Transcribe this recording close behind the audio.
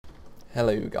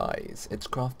Hello guys, it's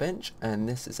Craftbench and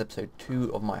this is episode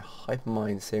 2 of my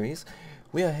Hypermine series.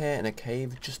 We are here in a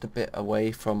cave just a bit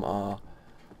away from our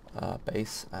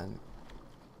base, and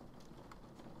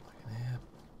I can hear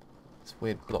this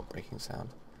weird block breaking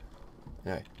sound.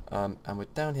 Anyway, and we're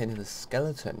down here near the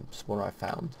skeleton spawner I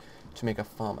found to make a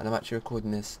farm, and I'm actually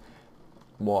recording this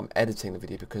while I'm editing the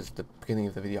video because at the beginning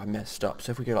of the video I messed up.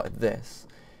 So if we go like this,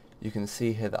 you can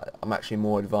see here that I'm actually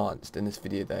more advanced in this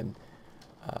video than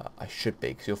I should be,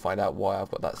 because you'll find out why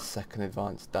I've got that second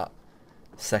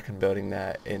building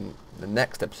there in the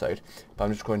next episode. But I'm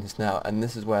just recording this now, and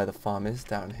this is where the farm is,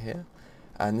 down here.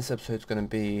 And this episode's going to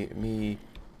be me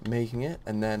making it,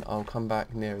 and then I'll come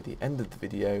back near the end of the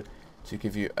video to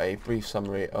give you a brief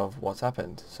summary of what's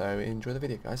happened. So enjoy the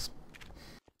video, guys.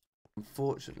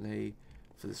 Unfortunately,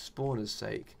 for the spawner's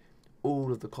sake,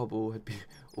 all of the cobble had been,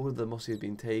 all of the mossy had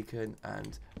been taken,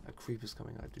 and a creeper's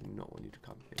coming. I do not want you to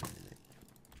come here.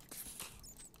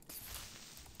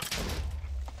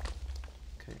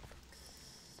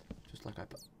 Like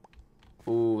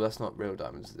oh, that's not real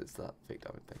diamonds, it's that fake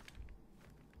diamond thing.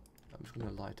 I'm just going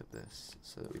to light up this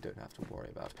so that we don't have to worry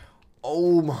about.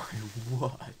 Oh my,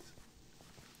 what?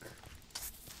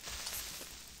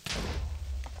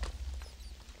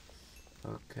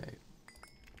 Okay.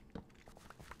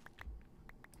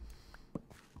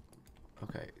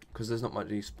 Okay, because there's not much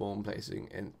spawn places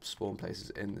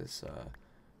in this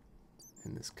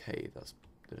cave.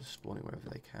 They're just spawning wherever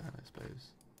they can, I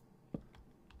suppose.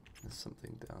 There's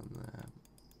something down there.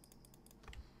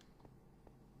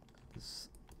 There's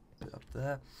a bit up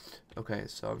there. Okay,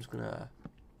 so I'm just gonna.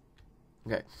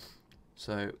 Okay,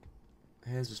 so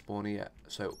here's the spawner. Yeah,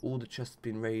 so all the chests have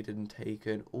been raided and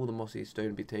taken. All the mossy stone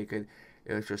have been taken.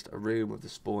 It was just a room with the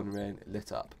spawner in,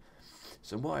 lit up.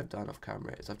 So what I've done off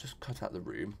camera is I've just cut out the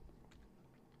room,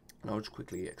 and I'll just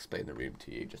quickly explain the room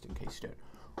to you, just in case you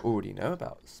don't already know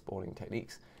about spawning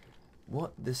techniques.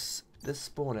 What this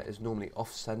spawner is normally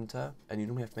off center, and you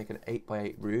normally have to make an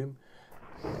 8x8 room,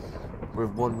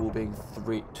 with one wall being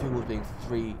two walls being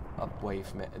 3 away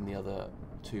from it, and the other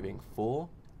 2 being 4.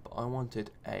 But I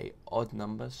wanted a odd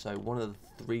number, so one of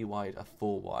the 3 wide, a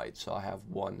 4 wide. So I have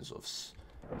one sort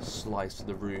of slice of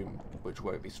the room which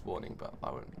won't be spawning, but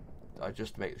I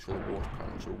just make sure the water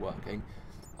currents are working.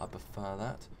 I prefer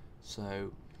that.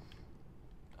 So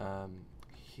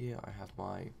here I have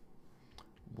my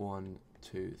 1,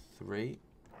 2, 3,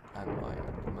 and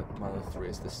my other 3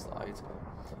 is this side.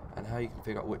 And how you can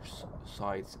figure out which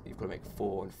sides you've got to make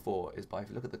 4 and 4 is by, if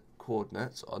you look at the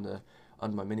coordinates on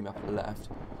under my minimap on the left,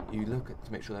 you look at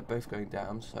to make sure they're both going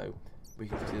down. So we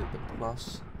can see that the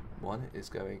 +1 is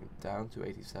going down to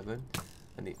 87,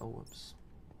 and the whoops.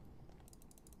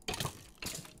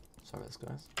 Sorry, this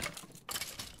guys.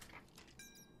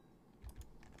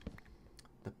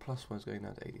 The +1 is going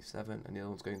down to 87, and the other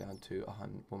one's going down to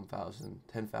 1,000,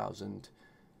 10,000,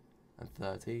 and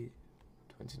 30,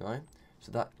 29.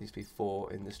 So that needs to be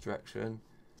 4 in this direction,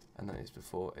 and that needs to be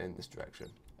 4 in this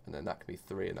direction, and then that can be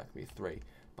 3, and that can be 3.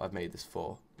 But I've made this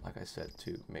 4, like I said,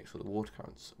 to make sure the water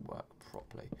currents work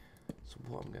properly. So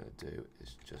what I'm going to do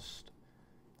is just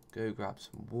go grab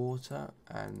some water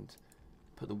and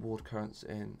put the water currents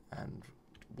in, and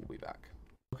we'll be back.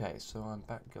 Okay, so I'm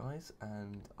back, guys,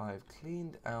 and I've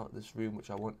cleaned out this room which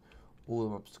I want all the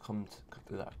mobs to come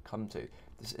to.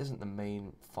 This isn't the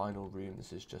main final room,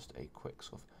 this is just a quick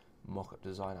sort of mock-up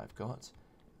design I've got.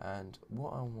 And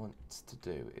what I want to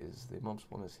do is the mob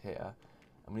spawners here,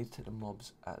 and we need to take the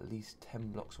mobs at least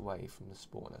 10 blocks away from the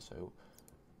spawner. So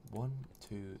 1,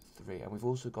 2, 3, and we've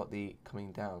also got the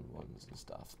coming down ones and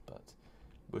stuff, but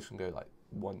we're just going to go like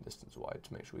one distance wide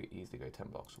to make sure we easily go 10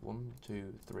 blocks. 1,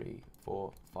 2, 3,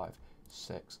 4, 5,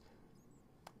 6.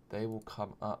 They will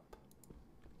come up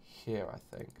here, I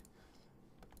think.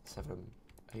 7,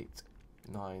 8,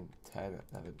 9, 10,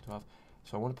 11, 12.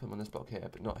 So I want to put them on this block here,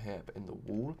 but not here, but in the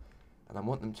wall. And I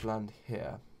want them to land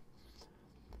here.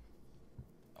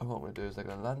 And what I'm going to do is they're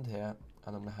going to land here,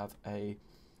 and I'm going to have a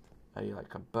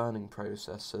burning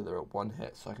process, so they're at 1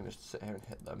 hit, so I can just sit here and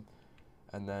hit them.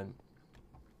 And then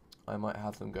I might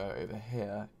have them go over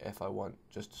here if I want,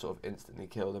 just to sort of instantly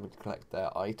kill them and collect their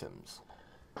items.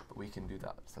 But we can do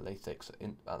that at a later date. So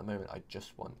at the moment I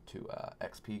just want to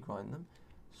XP grind them.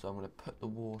 So I'm going to put the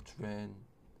water in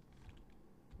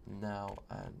now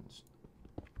and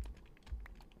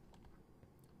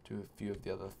do a few of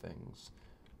the other things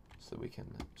so we can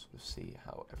sort of see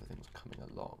how everything's coming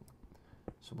along.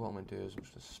 So what I'm going to do is I'm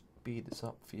just going to speed this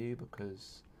up for you,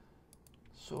 because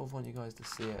I sort of want you guys to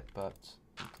see it, but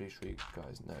I'm pretty sure you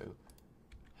guys know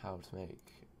how to make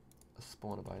a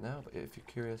spawner by now. But if you're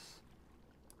curious,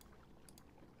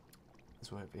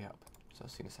 this will hopefully help. So I'll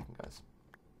see you in a second, guys.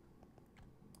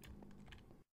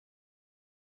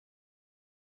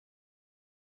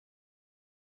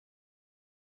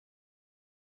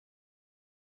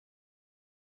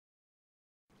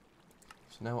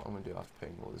 So now what I'm going to do after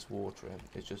putting all this water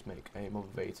in is just make a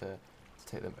motivator to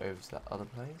take them over to that other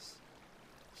place.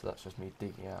 So that's just me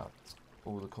digging out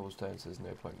all the cobblestone, so there's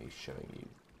no point me showing you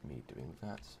me doing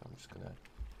that. So I'm just going to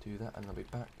do that and I'll be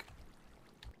back.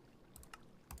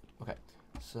 Okay,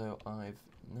 so I've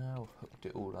now hooked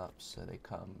it all up so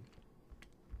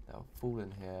they'll fall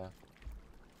in here,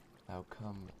 they'll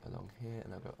come along here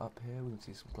and they'll go up here. We can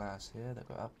see some glass here, they'll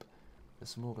go up,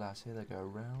 there's some more glass here, they'll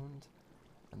go around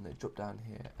and they drop down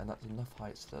here, and that's enough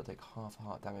height so they'll take half a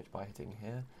heart damage by hitting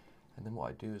here. And then what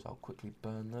I do is I'll quickly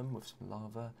burn them with some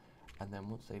lava, and then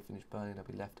once they finish burning they'll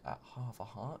be left at half a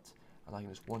heart and I can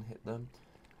just one hit them.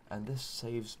 And this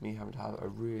saves me having to have a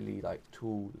really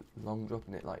tall long drop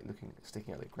in it,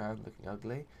 sticking out the ground, looking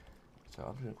ugly. So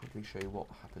I'm going to quickly show you what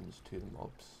happens to the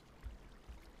mobs.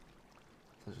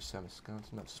 So just say I'm a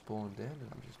skeleton, I've spawned in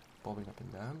and I'm just bobbing up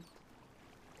and down.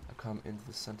 I come into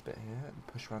the centre bit here and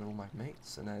push around all my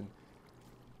mates, and then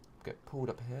get pulled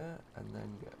up here and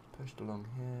then get pushed along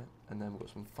here, and then we've got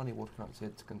some funny water currents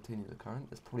here to continue the current.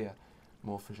 There's probably a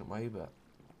more efficient way, but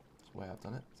it's the way I've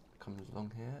done it. Comes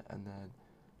along here and then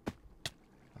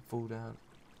I fall down,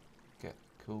 get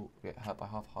hurt by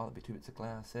half a heart. There'll be 2 bits of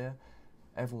glass here.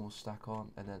 Everyone will stack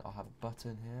on, and then I'll have a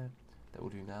button here that will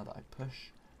do now that I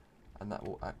push, and that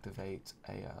will activate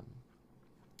a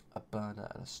burner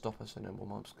and a stopper so no more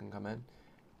mobs can come in.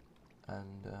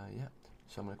 And yeah,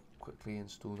 so I'm going to quickly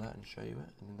install that and show you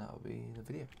it, and then that will be the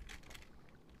video.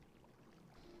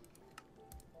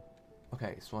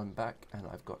 Okay, so I'm back and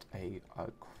I've got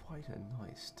quite a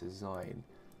nice design.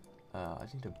 I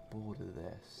just need to border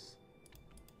this.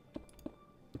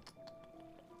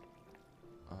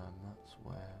 That's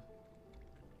where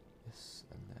this,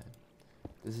 and then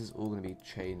this is all going to be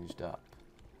changed up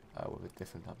with a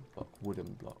different type of block,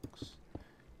 wooden blocks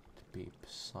to be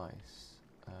precise.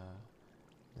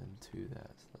 Then 2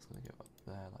 there, so that's going to go up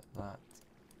there like that.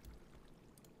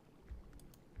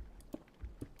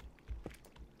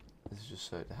 This is just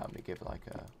so to help me give an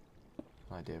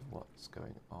idea of what's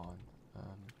going on. I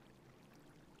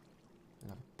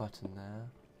have a button there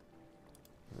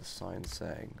with a sign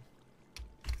saying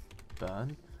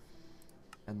burn,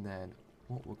 and then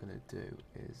what we're going to do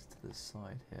is to the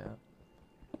side here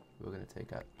we're going to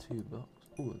take out 2 blocks.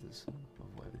 Oh, there's some of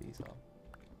whatever these are.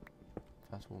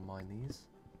 First we'll mine these.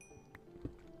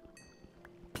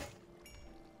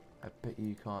 I bet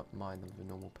you can't mine them with a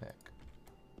normal pick.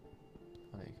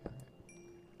 I know you can.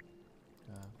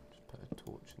 Just put a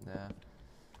torch in there,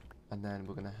 and then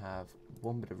we're going to have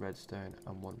 1 bit of redstone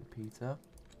and 1 repeater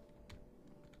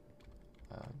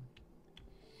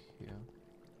here.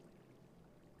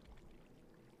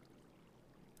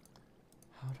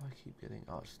 How do I keep getting?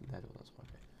 Oh, it's lead. That's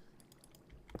okay.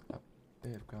 A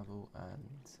bit of gravel,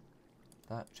 and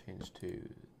that changed to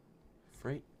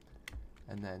 3.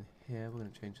 And then here we're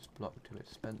going to change this block to a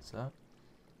dispenser.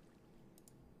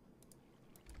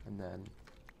 And then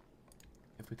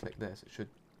if we click this, it should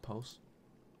pulse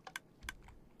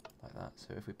like that.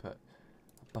 So if we put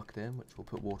a bucket in, which we'll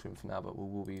put water in for now, but we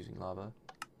will be using lava.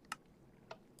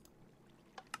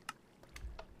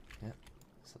 Yep,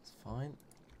 so that's fine.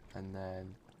 And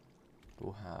then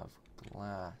we'll have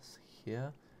glass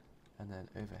here, and then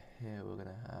over here we're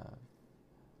gonna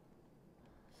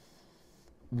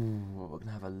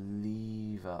have a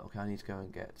lever. Okay, I need to go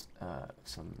and get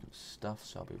some stuff,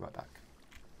 so I'll be right back.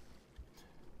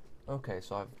 Okay,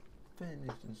 so I've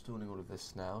finished installing all of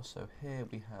this now. So here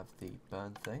we have the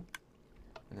burn thing,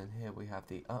 and then here we have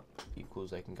the up equals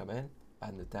they can come in,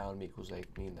 and the down equals they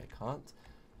mean they can't.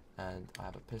 And I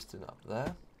have a piston up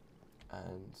there,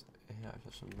 and here I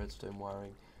have some redstone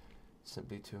wiring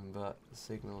simply to invert the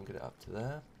signal and get it up to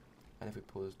there. And if we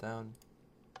pull this down,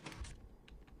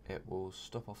 it will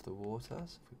stop off the water.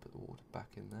 So if we put the water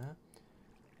back in there,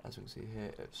 as we can see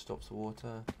here, it stops the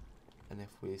water, and if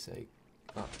we say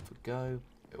up for go,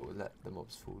 it will let the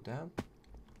mobs fall down.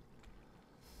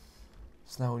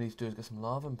 So now all we need to do is get some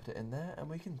lava and put it in there, and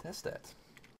we can test it.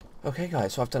 Okay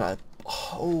guys, so I've done a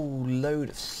whole load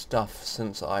of stuff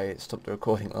since I stopped the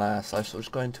recording last. I sort of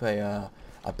just got into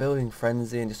a building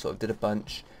frenzy and just sort of did a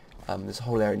bunch. This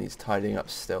whole area needs tidying up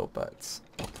still, but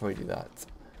I'll probably do that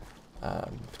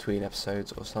between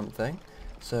episodes or something.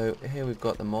 So here we've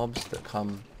got the mobs that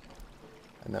come,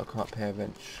 and they'll come up here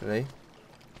eventually.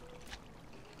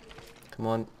 Come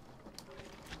on.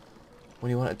 When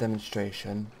you want a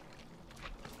demonstration.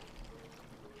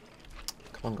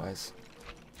 Come on guys.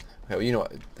 Okay, well you know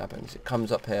what happens. It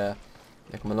comes up here,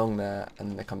 They come along there,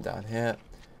 and they come down here,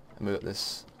 and we've got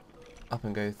this up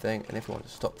and go thing, and if we want to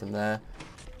stop them there,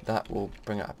 that will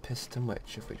bring out a piston,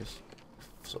 which if we just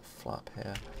sort of flap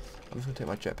here, I'm just going to take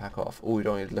my jetpack off. Oh, we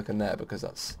don't need to look in there because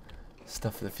that's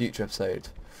stuff for the future episode.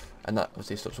 And that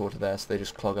obviously stops water there, so they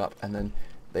just clog up, and then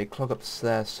they clog up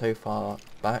there so far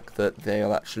back that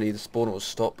they'll actually, the spawner will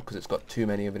stop because it's got too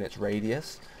many of in its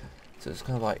radius. So it's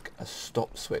kind of like a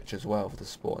stop switch as well for the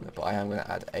spawner, but I am going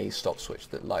to add a stop switch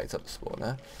that lights up the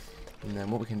spawner. And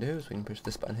then what we can do is we can push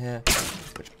this button here,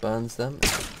 which burns them.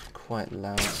 It's quite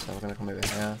loud, so we're going to come over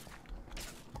here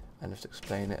and just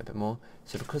explain it a bit more.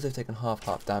 So because they've taken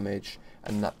half damage,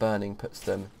 and that burning puts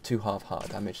them to half heart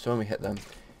damage, so when we hit them,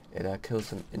 it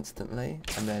kills them instantly.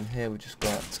 And then here we just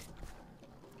got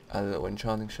a little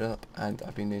enchanting shop, and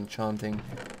I've been enchanting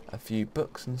a few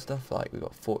books and stuff, like we've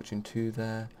got Fortune 2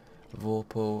 there,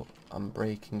 Vorpal,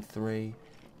 Unbreaking 3,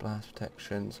 Blast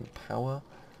Protection, some Power.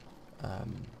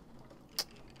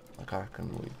 Like I reckon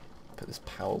we put this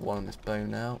Power 1 on this bow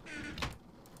now.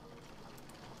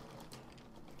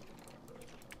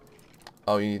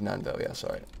 Oh, you need an anvil, yeah,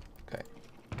 sorry. Okay,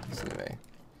 so anyway,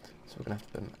 so we're going to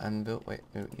have to put an anvil, wait,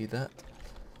 we don't need that.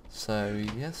 So,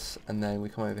 yes, and then we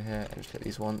come over here and just hit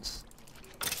these once.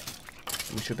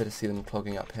 And we should be able to see them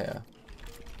clogging up here.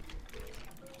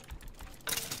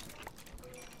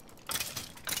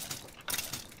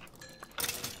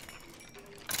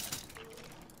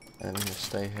 And then we're going to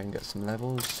stay here and get some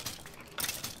levels.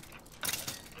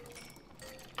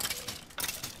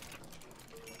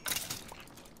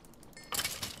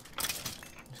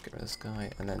 Just get rid of this guy,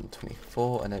 and then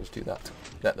 24, and then just do that to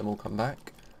let them all come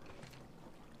back.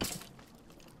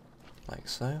 Like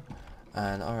so.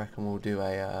 And I reckon we'll do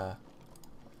a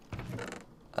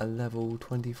level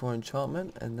 24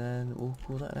 enchantment, and then we'll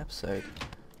call that an episode.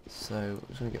 So, I'm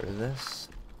just going to get rid of this.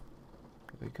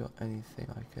 Have we got anything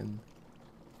I can...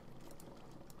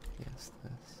 Yes,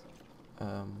 this.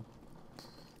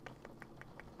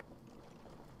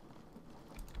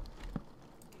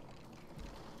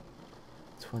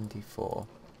 24.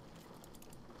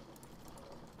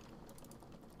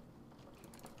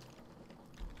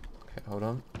 Okay, hold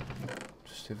on.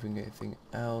 Just see if we can get anything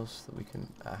else that we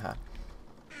can... Aha.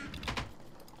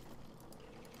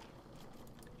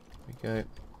 There we go.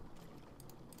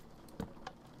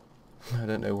 I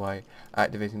don't know why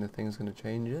activating the thing is going to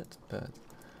change it, but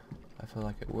I feel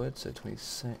like it would. So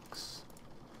 26.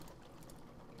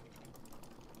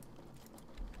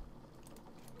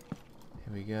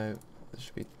 Here we go. This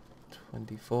should be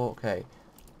 24. Okay,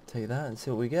 take that and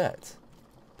see what we get.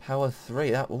 Power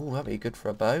 3. That'd be good for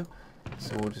a bow.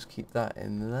 So we'll just keep that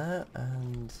in there,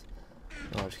 and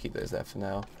I'll just keep those there for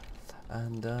now.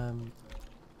 And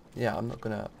yeah, I'm not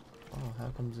gonna. Oh, how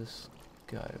comes this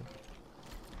go?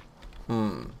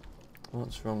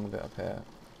 What's wrong with it up here?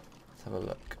 Let's have a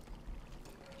look.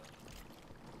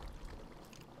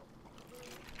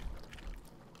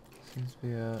 Seems to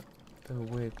be a bit of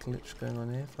a weird glitch going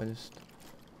on here. If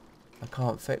I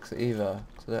can't fix it either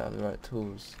because I don't have the right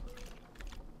tools.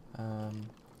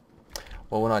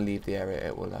 Well, when I leave the area,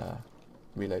 it will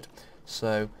reload.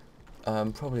 So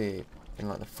probably in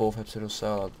like the 4th episode or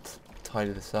so, I'll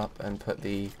tidy this up and put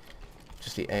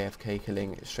just the AFK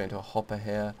killing straight into a hopper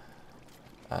here.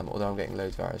 Although I'm getting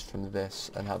loads of arrows from this,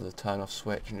 and have the turn off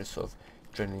switch and just sort of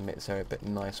generally make this area a bit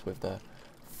nice with the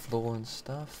floor and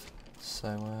stuff.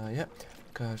 So yeah,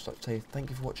 I'd just like to say thank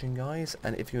you for watching, guys,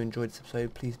 and if you enjoyed this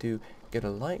episode, please do give it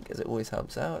a like, as it always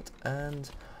helps out, and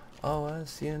I'll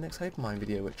see you in the next Hypermine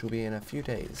video, which will be in a few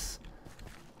days.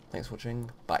 Thanks for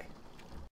watching, bye.